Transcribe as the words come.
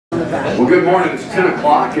Well, good morning. It's 10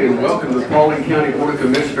 o'clock and welcome to the Paulding County Board of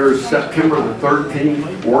Commissioners September the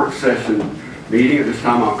 13th work session meeting. At this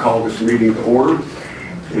time, I'll call this meeting to order.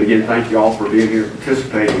 And again, thank you all for being here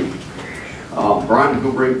participating. Brian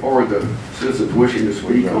will bring forward the citizens wishing to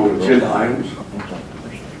speak on agenda items.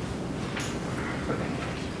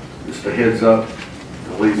 Just a heads up,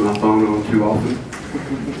 I leave my phone on too often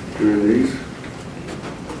during these.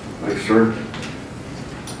 Thanks, sir.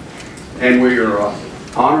 And we are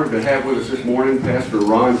honored to have with us this morning Pastor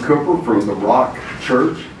Ron Cooper from the Rock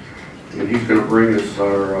Church. And he's going to bring us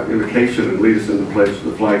our invocation and lead us in the pledge of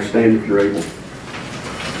the flag. Stand if you're able.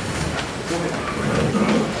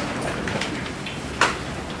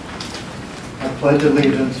 I pledge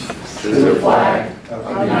allegiance to the flag of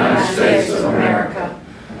the United States of America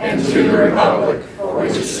and to the republic for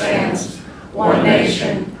which it stands, one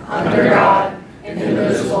nation, under God,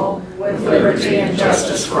 indivisible, with liberty and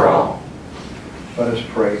justice for all. Let us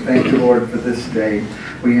pray. Thank you, Lord, for this day.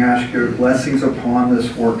 We ask your blessings upon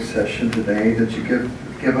this work session today, that you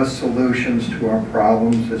give us solutions to our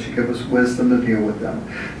problems, that you give us wisdom to deal with them.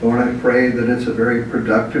 Lord, I pray that it's a very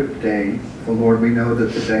productive day. For Lord, we know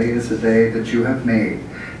that today is a day that you have made,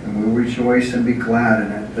 and we'll rejoice and be glad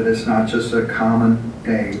in it, that it's not just a common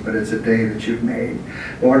day, but it's a day that you've made.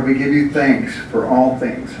 Lord, we give you thanks for all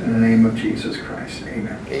things in the name of Jesus Christ.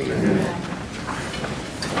 Amen. Amen.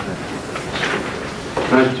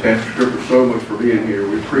 Thank you, Pastor Cooper, so much for being here.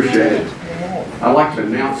 We appreciate it. I'd like to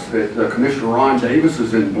announce that Commissioner Ron Davis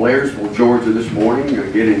is in Blairsville, Georgia this morning,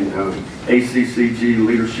 getting ACCG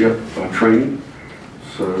leadership training.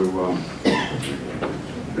 So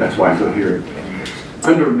that's why he's not here.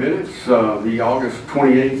 Under minutes, the August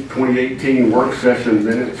 28th, 2018 work session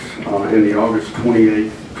minutes and the August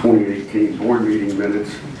 28th, 2018 board meeting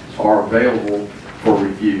minutes are available for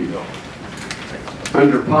review.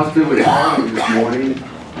 Under positively following this morning,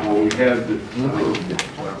 we have the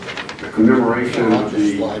commemoration of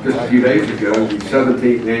just a few days ago, the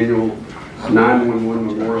 17th annual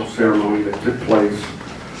 911 memorial ceremony that took place,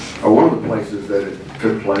 or one of the places that it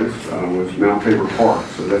took place was Mount Tabor Park.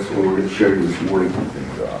 So that's what we're going to show you this morning.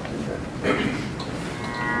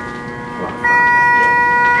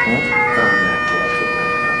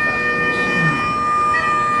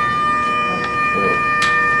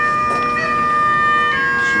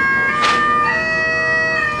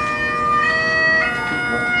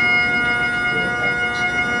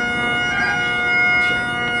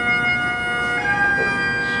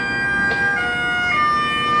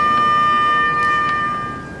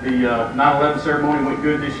 The 9/11 ceremony went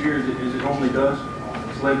good this year as it normally does.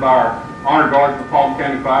 It's led by our honor guard for Paulding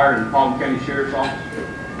County Fire and the Paulding County Sheriff's Office.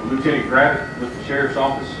 Lieutenant Gravitt with the Sheriff's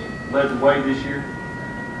Office led the way this year.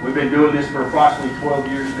 We've been doing this for approximately 12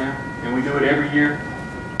 years now, and we do it every year.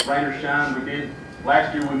 Rain or shine, we did.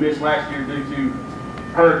 Last year, we missed last year due to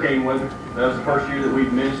hurricane weather. That was the first year that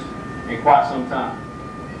we've missed in quite some time.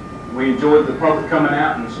 We enjoyed the public coming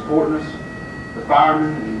out and supporting us, the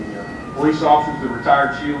firemen and police officers, the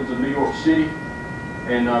retired shields of New York City,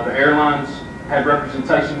 and the airlines had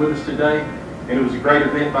representation with us today, and it was a great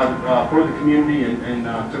event for the community and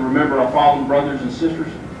to remember our fallen brothers and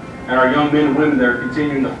sisters and our young men and women that are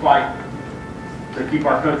continuing to fight to keep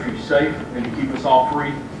our country safe and to keep us all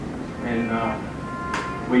free. And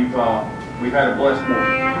we've had a blessed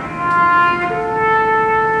morning.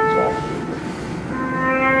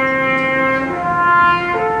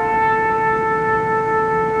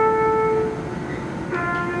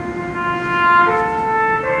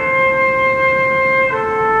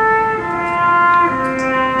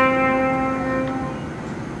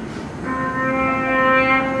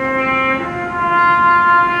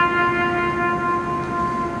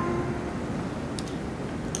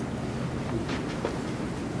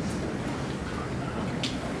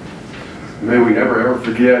 May we never ever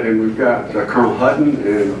forget, and we've got Colonel Hutton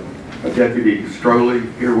and Deputy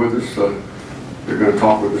Stroley here with us. They're going to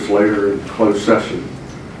talk with us later in closed session.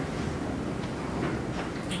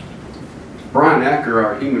 Brian Acker,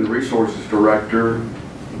 our Human Resources Director,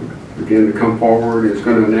 began to come forward and is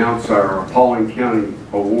going to announce our Paulding County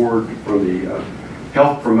Award from the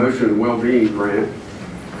Health Promotion and Wellbeing Grant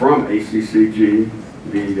from ACCG,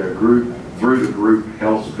 the group through the Group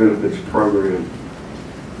Health Benefits Program.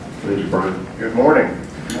 Thank you, Brian. Good morning.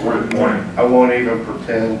 Good morning. Good morning. I won't even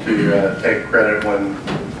pretend to take credit. When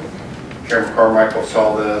Chairman Carmichael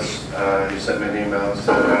saw this, he sent me an email and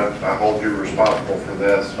said, I hold you responsible for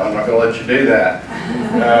this. I'm not going to let you do that.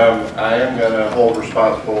 I am going to hold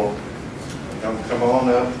responsible. Come on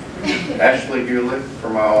up. Ashley Hewlett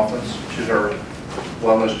from my office. She's our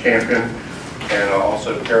wellness champion. And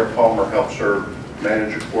also Kara Palmer helps her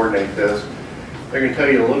manage and coordinate this. They're going to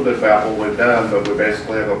tell you a little bit about what we've done, but we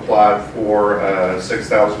basically have applied for a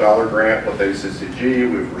 $6,000 grant with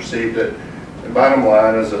ACCG. We've received it. And bottom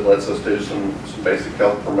line is it lets us do some basic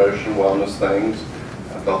health promotion, wellness things.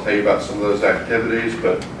 They'll tell you about some of those activities,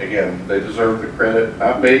 but again, they deserve the credit.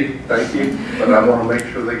 Not me, thank you, but I want to make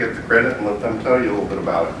sure they get the credit and let them tell you a little bit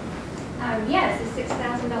about it. Yeah, it's a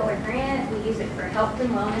 $6,000 grant. We use it for health and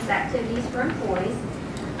wellness activities for employees.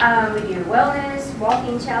 We do wellness,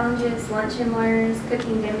 walking challenges, lunch and learns,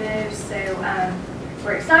 cooking demos. So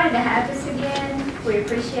we're excited to have this again. We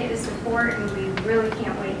appreciate the support, and we really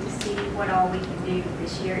can't wait to see what all we can do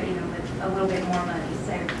this year, even with a little bit more money.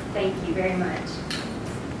 So thank you very much.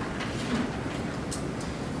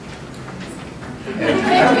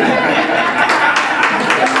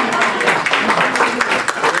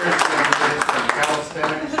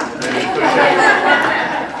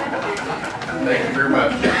 Thank you very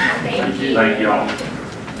much. Thank you. Thank you all.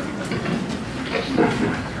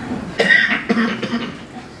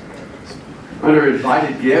 Under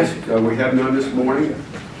invited guests, we have none this morning.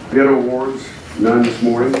 Bid awards, none this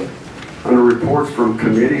morning. Under reports from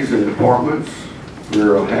committees and departments,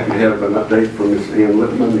 we're happy to have an update from Ms. Ann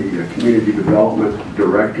Lippman, the Community Development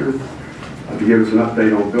Director, to give us an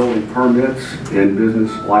update on building permits and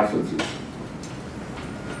business licenses.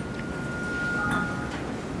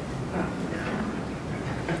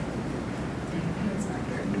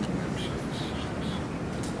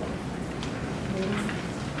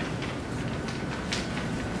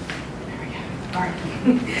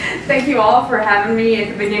 Thank you all for having me at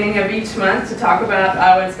the beginning of each month to talk about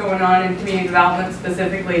what's going on in community development,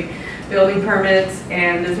 specifically building permits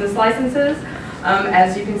and business licenses.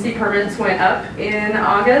 As you can see, permits went up in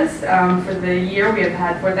August. For the year, we have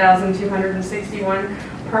had 4,261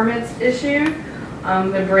 permits issued.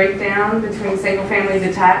 The breakdown between single-family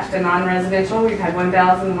detached and non-residential, we've had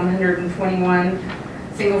 1,121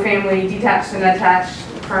 single-family detached and attached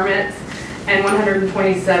permits, and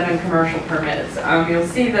 127 commercial permits. You'll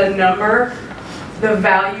see the number, the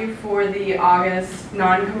value for the August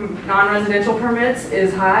non-residential permits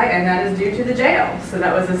is high, and that is due to the jail. So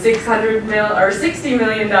that was a $60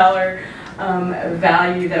 million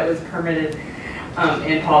value that was permitted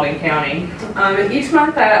in Paulding County. And each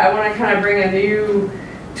month I want to kind of bring a new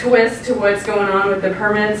twist to what's going on with the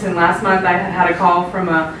permits. And last month I had a call from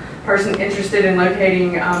a person interested in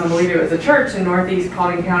locating, I believe it was a church in northeast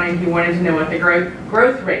Paulding County. He wanted to know what the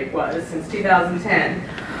growth rate was since 2010.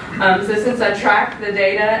 So since I tracked the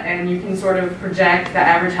data, and you can sort of project the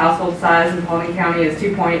average household size in Paulding County is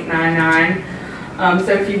 2.99.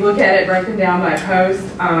 So if you look at it broken down by post,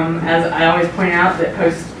 as I always point out that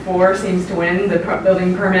post 4 seems to win the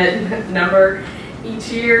building permit number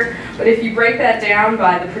each year. But if you break that down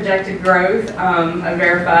by the projected growth, I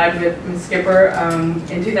verified with Ms. Skipper,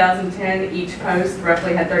 in 2010 each post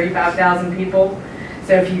roughly had 35,000 people.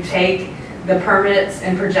 So if you take the permits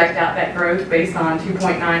and project out that growth based on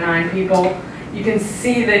 2.99 people, you can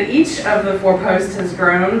see that each of the 4 posts has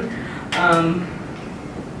grown.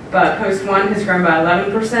 But post 1 has grown by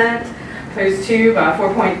 11%, post 2 by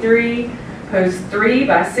 4.3%, post 3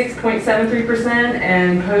 by 6.73%,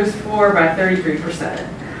 and post 4 by 33%.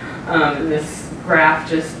 This graph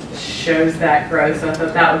just shows that growth, so I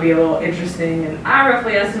thought that would be a little interesting. And I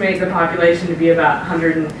roughly estimate the population to be about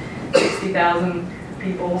 160,000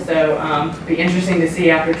 people, so it'd be interesting to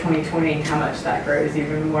see after 2020 how much that grows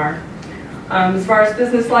even more. As far as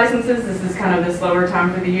business licenses, this is kind of the slower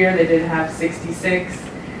time for the year. They did have 66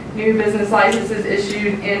 new business licenses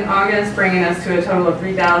issued in August, bringing us to a total of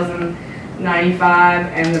 3,095,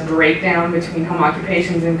 and the breakdown between home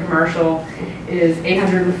occupations and commercial is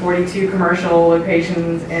 842 commercial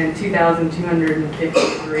locations and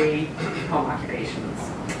 2,253 home occupations.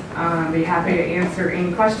 I'd be happy to answer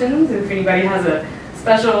any questions. If anybody has a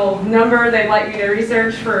special number they'd like me to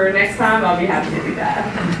research for next time, I'll be happy to do that.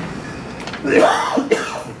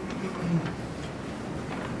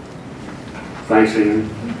 Thanks, Ian.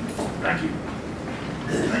 Thank you.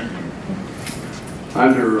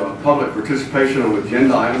 Under public participation on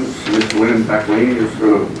agenda items, Ms. Lynn Backlini is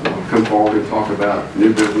going to come forward and talk about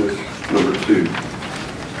new business number 2.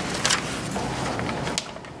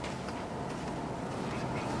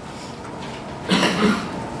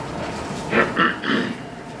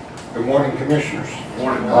 Good morning, Commissioners.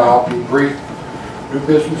 Morning. I'll be brief. New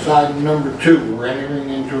business item number 2, we're entering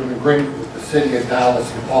into an agreement with the City of Dallas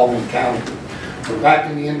and Paulding County. So back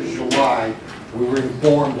in the end of July, we were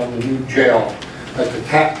informed on the new jail that the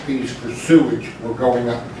tap fees for sewage were going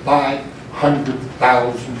up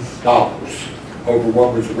 $500,000 over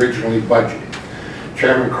what was originally budgeted.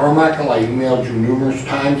 Chairman Carmichael, I emailed you numerous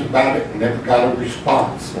times about it and never got a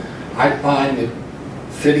response. I find that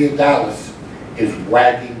city of Dallas is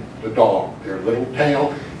wagging the dog. Their little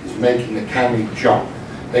tail is making the county jump.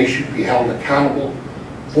 They should be held accountable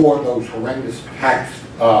for those horrendous tap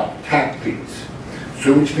fees.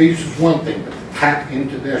 Sewage fees is one thing, but to tap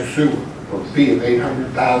into their sewer for a fee of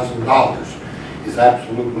 $800,000 is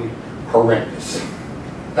absolutely horrendous.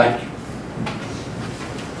 Thank you.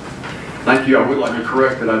 Thank you. I would like to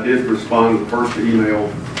correct that I did respond to the first email,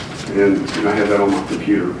 and I have that on my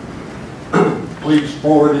computer. Please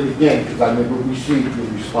forward it again, because I never received your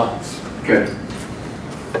response. Okay.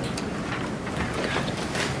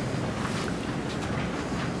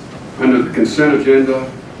 Under the consent agenda,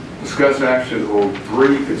 discuss action on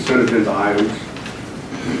 3 consent agenda items.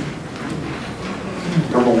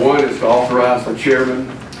 Number 1 is to authorize the chairman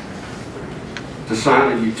to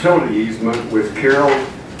sign a utility easement with Carroll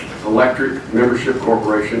Electric Membership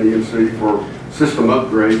Corporation, EMC, for system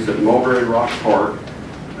upgrades at Mulberry Rock Park,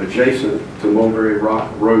 adjacent to Mulberry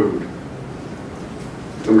Rock Road.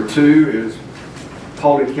 Number 2 is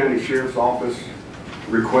Paulding County Sheriff's Office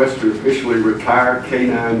request to officially retire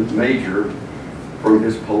K-9 Major from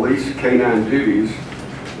his police K-9 duties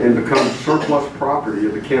and become surplus property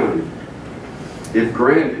of the county. If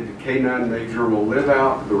granted, K-9 Major will live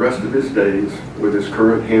out the rest of his days with his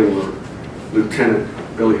current handler, Lieutenant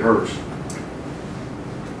Billy Hurst.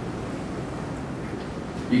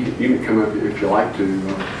 You can come up if you like to.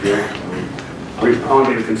 On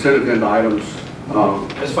the consent agenda items,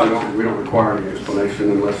 That's fine. we don't require any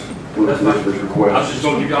explanation unless That's fine. commissioners request. I was just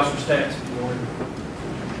going to give y'all some stats.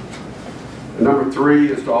 Number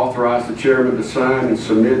 3 is to authorize the chairman to sign and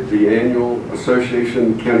submit the annual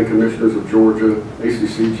Association of County Commissioners of Georgia,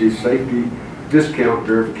 ACCG Safety Discount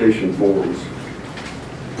Verification Forms.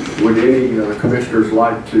 Would any commissioners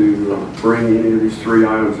like to bring any of these 3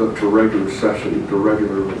 items up to regular session, to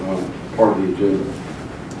regular part of the agenda?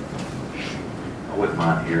 I wouldn't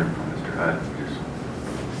mind hearing from Mr. Hutton.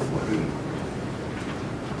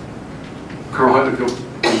 Colonel Hutton, go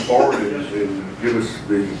forward and give us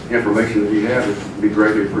the information that you have. It would be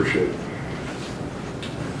greatly appreciated.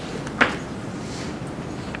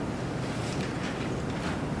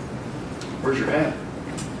 Where's your hat?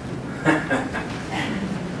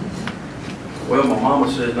 Well, my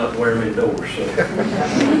mama said not to wear them indoors, so.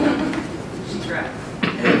 She's right.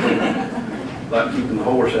 Like keeping the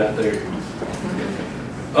horse out there.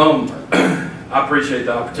 I appreciate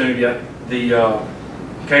the opportunity. The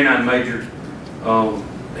K-9 Major,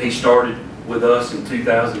 he started with us in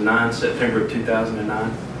 2009, September of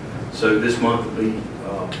 2009. So this month will be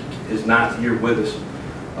his 9th year with us.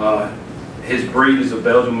 His breed is a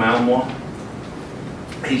Belgian Malinois.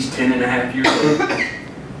 He's 10 and a half years old,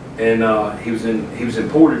 and he was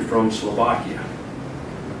imported from Slovakia.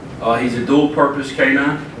 He's a dual-purpose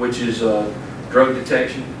K-9, which is drug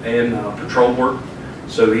detection and patrol work.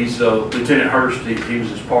 So he's Lieutenant Hurst. He was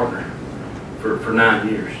his partner for 9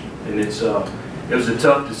 years, and it was a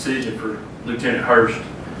tough decision for Lieutenant Hurst.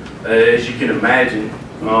 As you can imagine,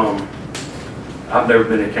 I've never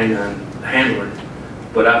been a K-9 handler,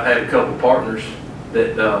 but I've had a couple partners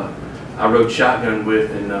that I rode shotgun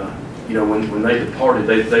with, and you know, when they departed,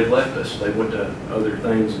 they left us. They went to other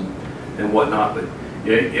things and whatnot, but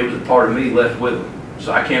yeah, it was a part of me left with them.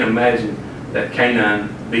 So I can't imagine that K-9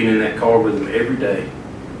 being in that car with them every day,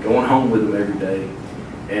 going home with them every day,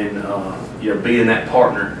 and you know, being that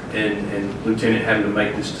partner, and Lieutenant having to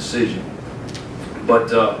make this decision. But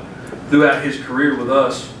throughout his career with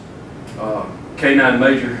us, K-9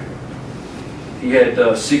 Major, he had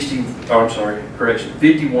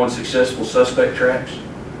 51 successful suspect tracks.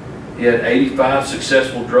 He had 85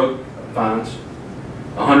 successful drug finds,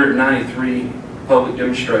 193 public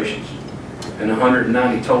demonstrations, and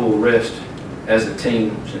 190 total arrests as a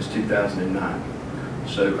team since 2009.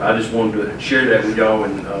 So I just wanted to share that with y'all,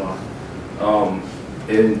 and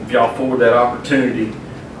if y'all forward that opportunity,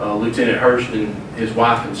 Lieutenant Hurst and his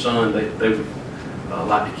wife and son, they would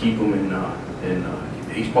like to keep him, and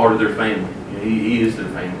he's part of their family. You know, he is their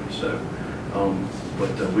family. So,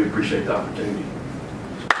 but we appreciate the opportunity.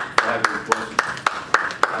 Have any questions?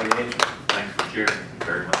 I can answer. Thanks for sharing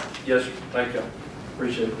very much. Yes, sir. Thank you.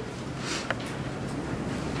 Appreciate it.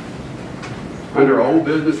 Under old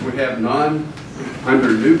business, we have none.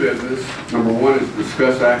 Under new business, number 1 is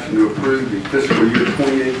discuss action to approve the fiscal year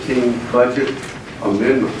 2018 budget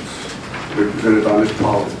amendments represented by Ms.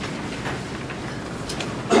 Pollard.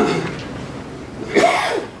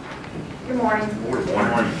 Good morning. Good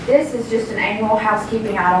morning. This is just an annual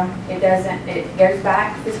housekeeping item. It goes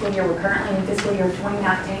back fiscal year, we're currently in fiscal year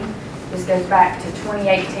 2019. This goes back to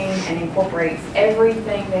 2018 and incorporates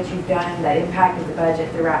everything that you've done that impacted the budget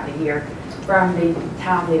throughout the year. from the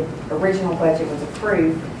time the original budget was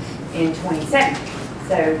approved in 2017.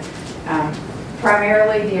 So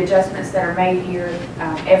primarily the adjustments that are made here,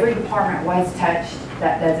 every department was touched.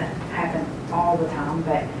 That doesn't happen all the time,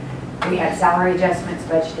 but we had salary adjustments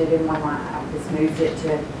budgeted in one line item. This moves it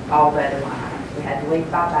to all the other line items. We had the leave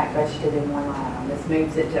buyback budgeted in one line item. This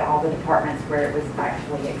moves it to all the departments where it was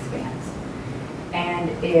actually expense. And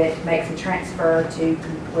it makes a transfer to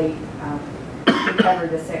complete, to cover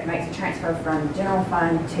this, it makes a transfer from general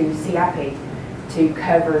fund to CIP to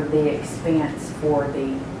cover the expense for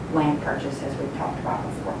the land purchase as we've talked about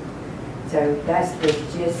before. So that's the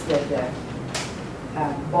gist of the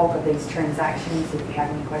bulk of these transactions. If you have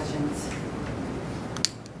any questions,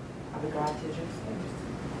 I'll be glad to address those.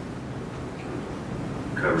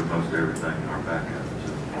 Covered most everything in our backup,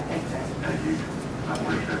 so I think so. thank you. I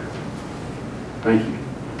appreciate it. Thank you.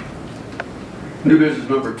 New business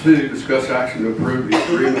number 2, discuss action to approve the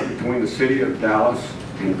agreement between the City of Dallas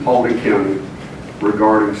and Paulding County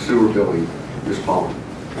regarding sewer billing. Ms. Paulding.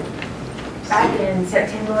 Back in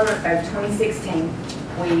September of 2016,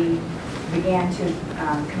 we began to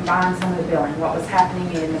combine some of the billing. What was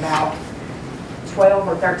happening in about 12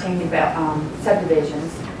 or 13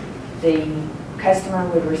 subdivisions, the customer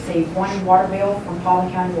would receive one water bill from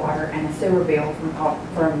Paulding County Water and a sewer bill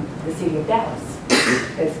from the City of Dallas,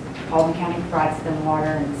 because Paulding County provides them water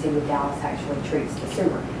and the City of Dallas actually treats the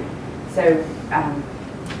sewer. So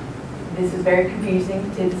this is very confusing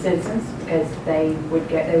to the citizens, as they would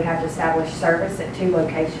have to establish service at 2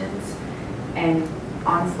 locations, and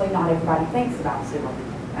honestly, not everybody thinks about sewer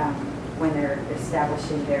when they're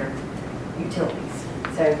establishing their utilities.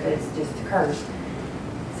 So it's just occurs.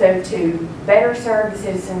 So to better serve the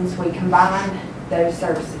citizens, we combined those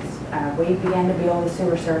services. We began to bill the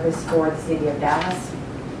sewer service for the City of Dallas,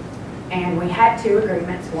 and we had 2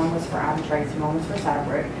 agreements. One was for Ivy Trace and one was for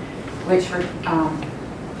Saddlebrook, which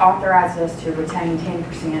authorized us to retain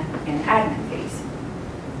 10% in admin fees.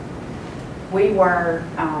 We were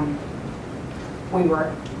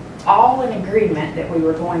all in agreement that we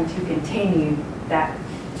were going to continue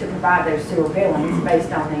to provide those sewer billings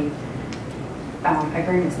based on the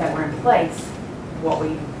agreements that were in place. What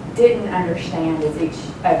we didn't understand is each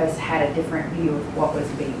of us had a different view of what was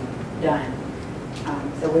being done.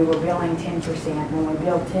 So we were billing 10%. When we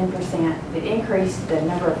billed 10%, it increased the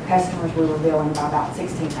number of customers we were billing by about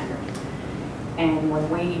 1,600. And when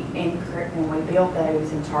we billed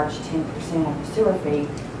those and charged 10% of the sewer fee,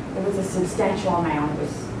 it was a substantial amount. It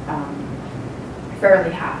was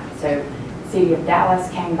fairly high. So the City of Dallas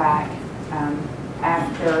came back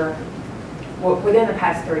within the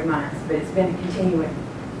past 3 months, but it's been a continuing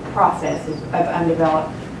process of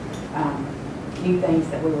undeveloped new things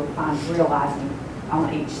that we were realizing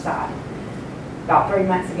on each side. About 3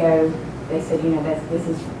 months ago, they said, this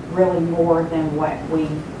is really more than what we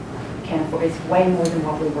can afford. It's way more than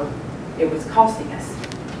what it was costing us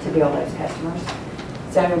to bill those customers.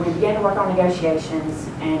 So we began to work on negotiations,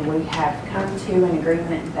 and we have come to an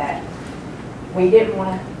agreement that we didn't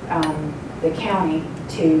want the county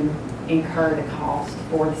to incur the cost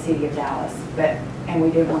for the City of Dallas, and we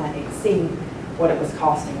didn't want to exceed what it was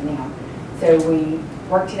costing them. So we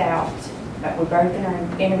worked it out. We're both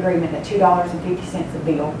in agreement that $2.50 a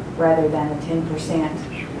bill rather than the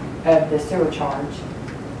 10% of the sewer charge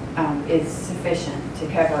is sufficient to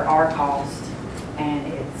cover our cost,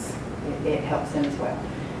 and it helps them as well.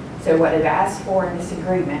 So what they've asked for in this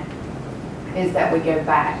agreement is that we go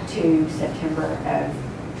back to September of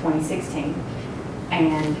 2016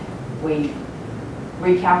 and we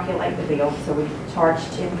recalculate the bill. So we charge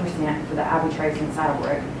 10% for the Ivy Trace and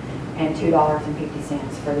Saddlebrook and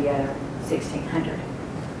 $2.50 for the other 1,600.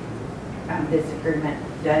 This agreement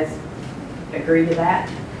does agree to that.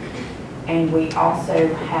 And we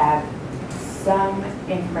also have some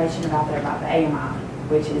information about the AMI,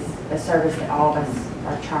 which is a service that all of us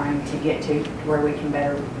are trying to get to where we can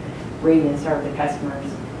better read and serve the customers.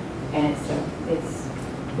 And it's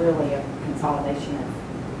really a consolidation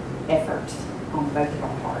of efforts on both of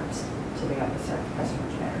our parts to be able to serve the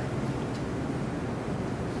customers better.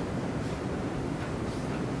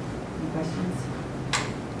 Any questions?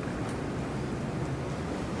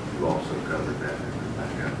 You also covered that in the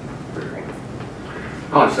backup.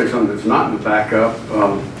 I'll say something that's not in the backup.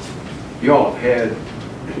 You all have had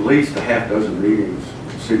at least a half dozen meetings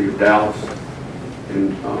with the City of Dallas,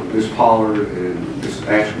 and Ms. Pollard and Ms.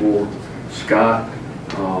 Ashmore, Scott,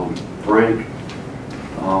 Frank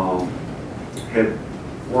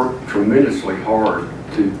have worked tremendously hard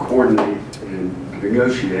to coordinate and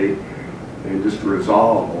negotiate and just to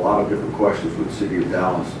resolve a lot of different questions with the City of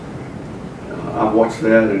Dallas. I've watched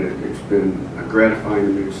that, and it's been gratifying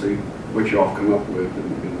to me to see what you all come up with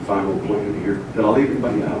in the final plan here. Did I leave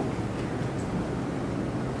anybody out?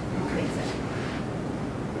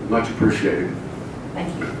 Much appreciated.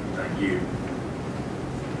 Thank you. Thank you.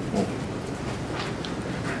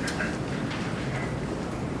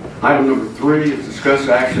 Item number 3 is discuss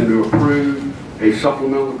action to approve a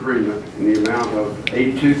supplemental agreement in the amount of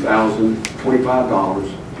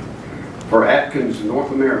 $82,025 for Atkins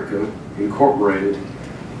North America Incorporated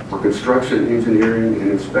for construction, engineering,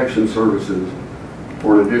 and inspection services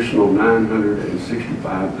for an additional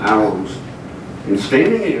 965 hours. And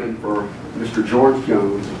standing in for Mr. George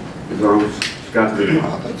Jones is our own Scott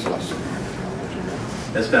Bidwell.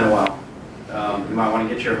 It's been a while. You might want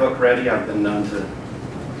to get your hook ready. I've been known to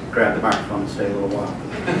grab the microphone and stay a little while.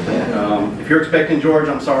 If you're expecting George,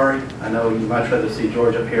 I'm sorry. I know you'd much rather see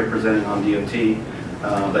George up here presenting on DOT,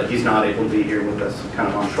 but he's not able to be here with us kind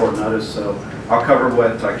of on short notice, so I'll cover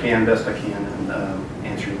what I can, best I can, and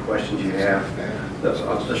answer any questions you have.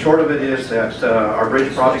 The short of it is that our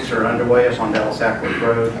bridge projects are underway up on Dallas Ackworth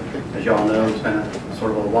Road. As y'all know, it's been a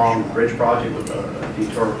sort of a long bridge project with a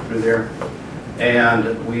detour through there.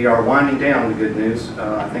 And we are winding down, the good news.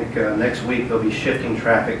 I think next week they'll be shifting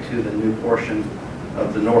traffic to the new portion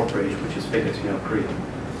of the North Bridge, which is Pickett's Creek.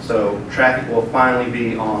 So traffic will finally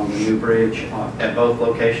be on the new bridge at both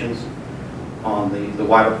locations on the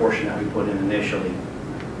wider portion that we put in initially.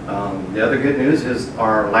 The other good news is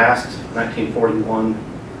our last 1941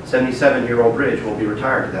 77-year-old bridge will be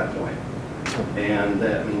retired at that point. And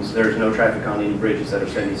that means there's no traffic on any bridges that are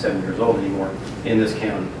 77 years old anymore in this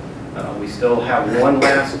county. We still have one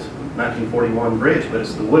last 1941 bridge, but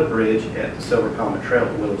it's the Wood Bridge at the Silver Comet Trail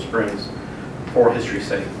at Willow Springs for history's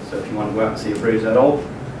sake. So if you want to go out and see a bridge that old,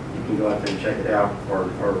 you can go out there and check it out, or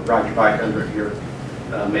ride your bike under it here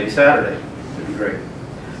maybe Saturday. It'd be great.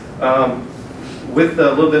 With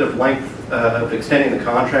a little bit of length of extending the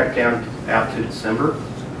contract down out to December,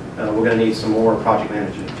 we're going to need some more project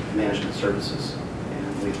management services.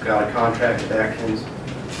 And we've got a contract with Atkins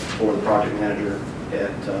for the project manager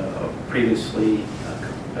at a previously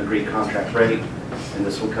agreed contract rate, and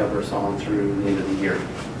this will cover us on through the end of the year.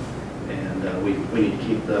 And we need to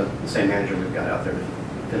keep the same manager we've got out there to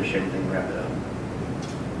finish everything, wrap it up.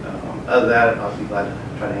 Other than that, I'll be glad to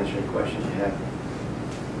try to answer any questions you have.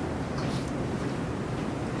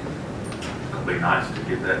 It'll be nice to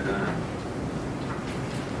get that done.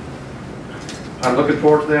 I'm looking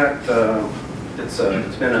forward to that. It's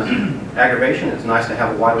been an aggravation. It's nice to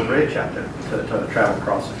have a wider bridge out there to travel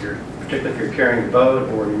across, particularly if you're carrying a boat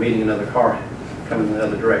or you're meeting another car coming in the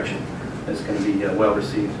other direction. It's going to be well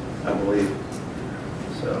received, I believe.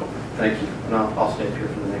 So thank you, and I'll stay up here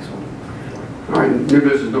for the next one. All right, new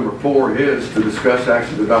business number 4 is to discuss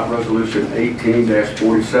action to adopt resolution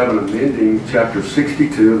 18-47, amending chapter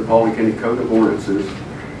 62 of the Paulding County Code of Ordinances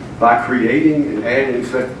by creating and adding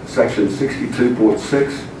section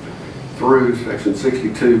 62.6 through section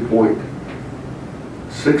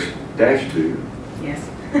 62.6-2. Yes.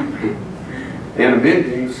 And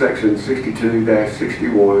amending section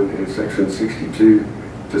 62-61 and section 62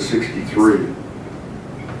 to 63.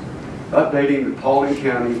 Updating the Paulding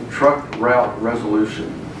County truck route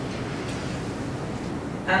resolution.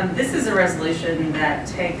 This is a resolution that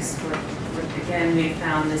takes what again, we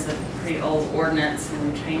found is a pretty old ordinance,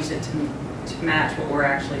 and we changed it to match what we're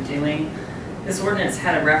actually doing. This ordinance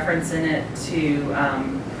had a reference in it to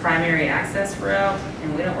primary access route,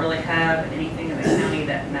 and we don't really have anything in the county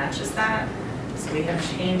that matches that. So we have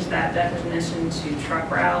changed that definition to truck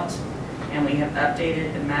route, and we have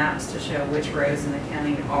updated the maps to show which roads in the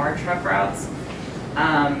county are truck routes.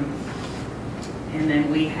 And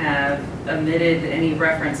then we have omitted any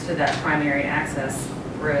reference to that primary access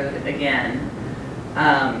road again.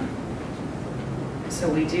 So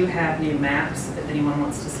we do have new maps, if anyone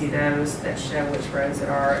wants to see those, that show which roads it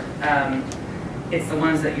are. It's the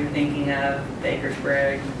ones that you're thinking of, Baker's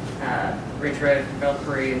Road, Ridge Road, Belle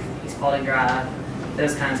Peru, East Paulding Drive,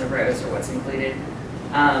 those kinds of roads are what's included.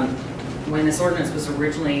 When this ordinance was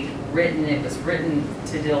originally written, it was written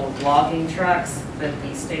to deal with logging trucks, but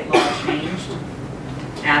the state law changed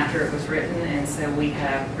after it was written, and so we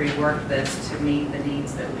have reworked this to meet the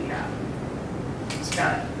needs that we have.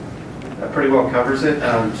 Scott? That pretty well covers it.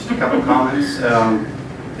 Just a couple of comments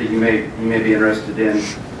that you may be interested in.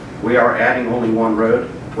 We are adding only one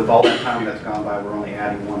road. With all the time that's gone by, we're only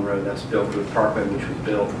adding one road. That's Billfoot Parkway, which was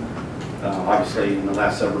built obviously in the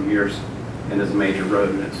last several years, and is a major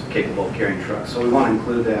road, and it's capable of carrying trucks. So we want to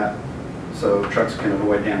include that so trucks can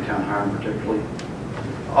avoid downtown Hiram particularly.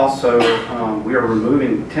 Also, we are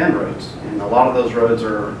removing 10 roads, and a lot of those roads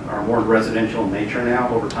are more residential in nature now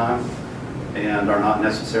over time and are not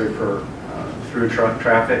necessary for through truck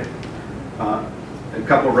traffic. A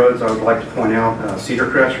couple of roads I would like to point out, Cedar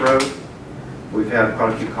Crest Road. We've had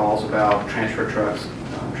quite a few calls about transfer trucks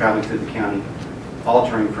traveling through the county,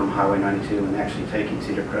 altering from Highway 92 and actually taking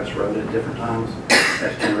Cedar Crest Road at different times.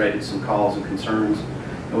 That's generated some calls and concerns.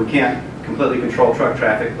 And we can't completely control truck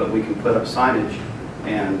traffic, but we can put up signage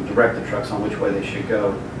and direct the trucks on which way they should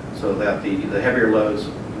go so that the heavier loads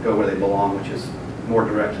go where they belong, which is more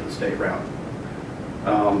direct to the state route.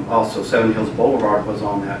 Also, Seven Hills Boulevard was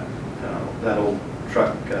on that old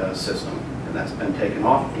truck system, and that's been taken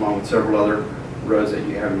off along with several other roads that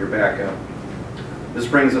you have in your backup. This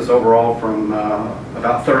brings us overall from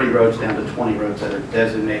about 30 roads down to 20 roads that are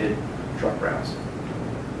designated truck routes.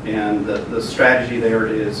 And the strategy there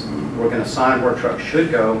is we're going to sign where trucks should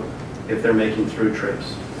go if they're making through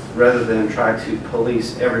trips, rather than try to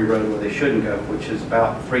police every road where they shouldn't go, which is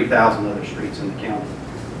about 3,000 other streets in the county.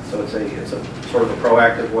 So it's a sort of a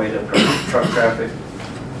proactive way to approach truck traffic.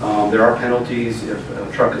 There are penalties if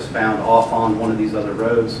a truck is found off on one of these other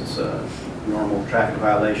roads. It's a normal traffic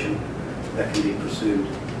violation that can be pursued.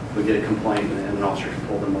 We get a complaint and an officer can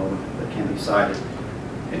pull them over. That can be cited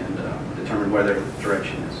and determine where their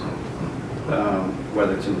direction is,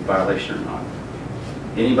 whether it's in violation or not.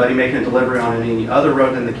 Anybody making a delivery on any other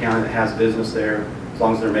road in the county that has business there, as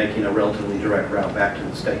long as they're making a relatively direct route back to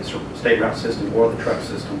the state route system or the truck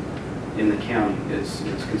system in the county, is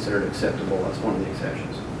considered acceptable. That's one of the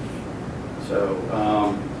exceptions. So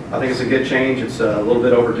I think it's a good change. It's a little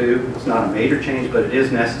bit overdue. It's not a major change, but it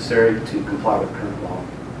is necessary to comply with current law.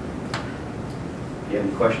 If you have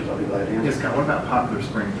any questions, I'll be glad to answer. Yes, Scott, what about Poplar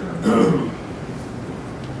Springs Road?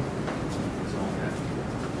 It's on that.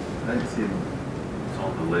 I didn't see it. It's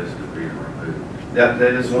on the list of being removed. That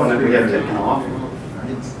is one that we have taken off. I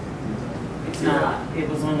didn't see It's not. It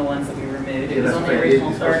was one of the ones that we removed. It Yeah, was that's on the right. original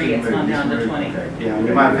It's supposed to 30, be it's gone down to removed. 20. Yeah, and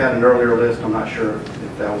you might have had an earlier list. I'm not sure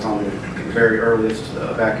if that was on the very earliest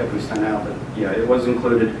backup we sent out, but yeah, it was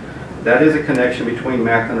included. That is a connection between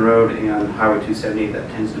Macklin Road and Highway 278 that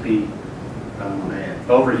tends to be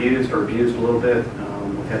overused or abused a little bit.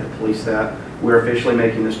 We've had to police that. We're officially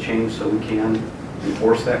making this change so we can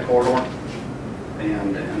enforce that corridor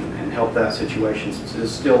and help that situation, since it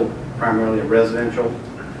is still primarily a residential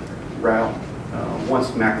route.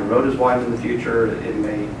 Once Macklin Road is widened in the future, it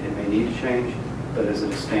may need to change, but as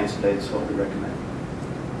it stands today, this is what we recommend.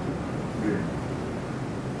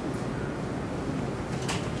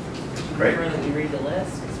 Great. Prefer that we read the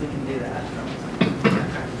list, because we can do that.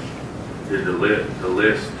 Did the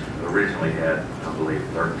list originally had, I believe,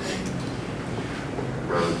 13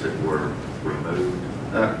 roads that were removed?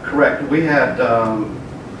 Correct. We had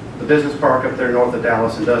the business park up there north of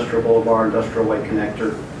Dallas, Industrial Boulevard, Industrial Way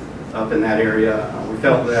Connector, up in that area. We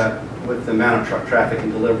felt that with the amount of truck traffic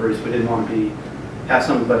and deliveries, we didn't want to have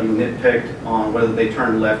somebody nitpicked on whether they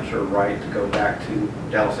turn left or right to go back to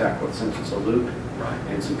Dallas Ackworth, since it's a loop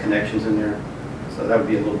and some connections in there. So that would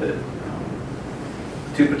be a little bit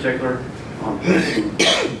too particular on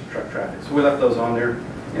truck traffic. So we left those on there,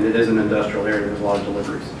 and it is an industrial area. There's a lot of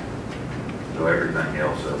deliveries. So everything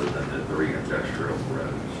else other than the 3 industrial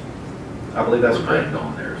roads? I believe that's correct. remained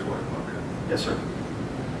on there as well, okay. Yes, sir.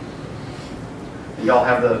 And y'all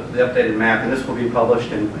have the updated map, and this will be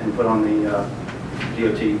published and put on the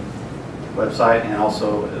DOT website, and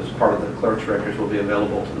also as part of the clerk's records will be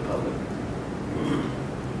available to the public.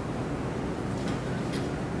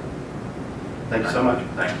 Thank you so much.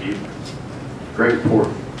 Thank you. Great report.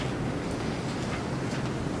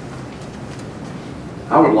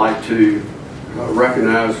 I would like to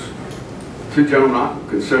recognize 2 gentlemen I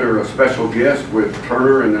consider a special guest with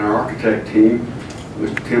Turner and our architect team,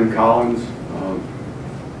 Mr. Tim Collins.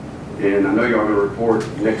 And I know y'all are going to report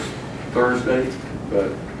next Thursday, but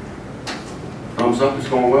thumbs up, it's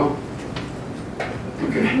going well?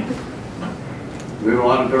 Okay. Moving a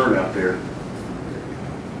lot of dirt out there.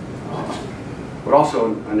 But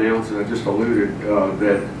also announce, and I just alluded,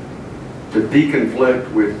 that to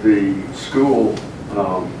deconflict with the school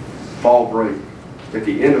fall break at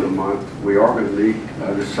the end of the month, we are going to meet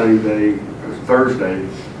the same day as Thursday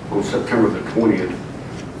on September the 20th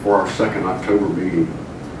for our second October meeting.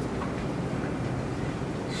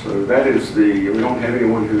 So that is we don't have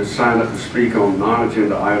anyone who has signed up to speak on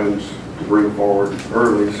non-agenda items to bring forward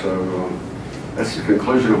early, so that's the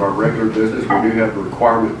conclusion of our regular business. We do have a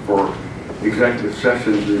requirement for executive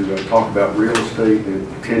session to talk about real estate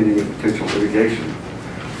and pending and potential litigation.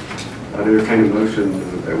 I'd entertain a motion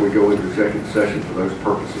that we go into executive session for those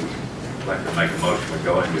purposes. I'd like to make a motion to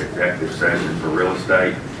go into executive session for real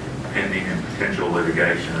estate, pending and potential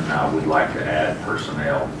litigation, and I would like to add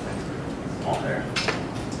personnel on there.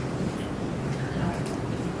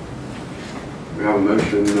 We have a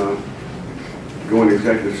motion go into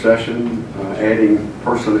executive session, adding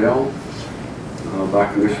personnel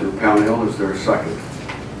by Commissioner Pownell. Is there a second?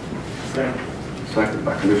 Second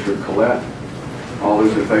by Commissioner Collette. All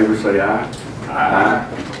those in favor say aye. Aye.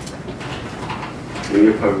 Any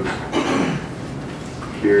opposed?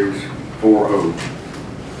 Carries 4-0.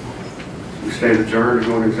 We stand adjourned to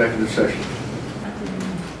go into executive session.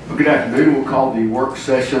 Good afternoon. We'll call the work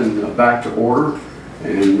session back to order.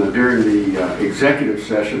 And during the executive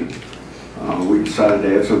session, we decided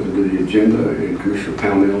to add something to the agenda, and Commissioner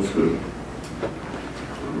Pownell's going to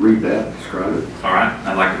read that, describe it. All right,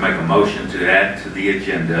 I'd like to make a motion to add to the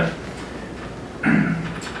agenda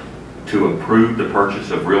to approve the purchase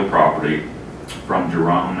of real property from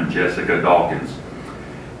Jerome and Jessica Dawkins,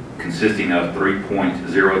 consisting of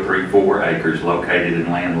 3.034 acres located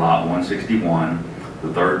in land lot 161, the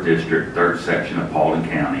 3rd District, 3rd Section of Paulding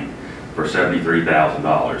County, for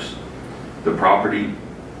 $73,000. The property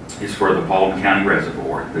is for the Paulding County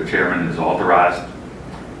Reservoir. The chairman is authorized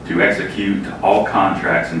to execute all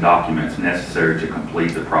contracts and documents necessary to complete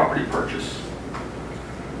the property purchase.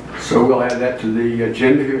 So we'll add that to the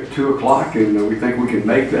agenda here at 2 o'clock, and we think we can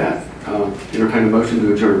make that. Entertain a motion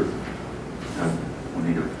to adjourn. We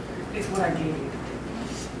need It's what I gave you.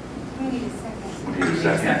 a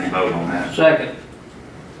second and vote on that. Second.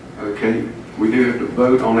 Okay, we do have to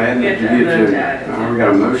vote on adding it to We have the to vote to agenda. add it. We got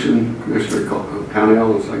a motion, Commissioner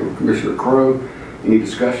Pownell, and a second Commissioner Crowe. Any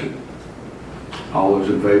discussion? All those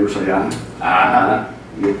in favor say aye. Aye.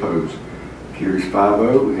 Any opposed? Carries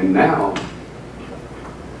 5-0. And now,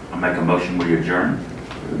 I'll make a motion, we adjourn.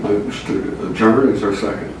 motion to adjourn. Is there a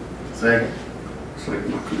second? Second.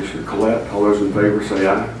 Second by Commissioner Collette. All those in favor say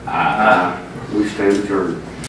aye. Aye. We stand adjourned.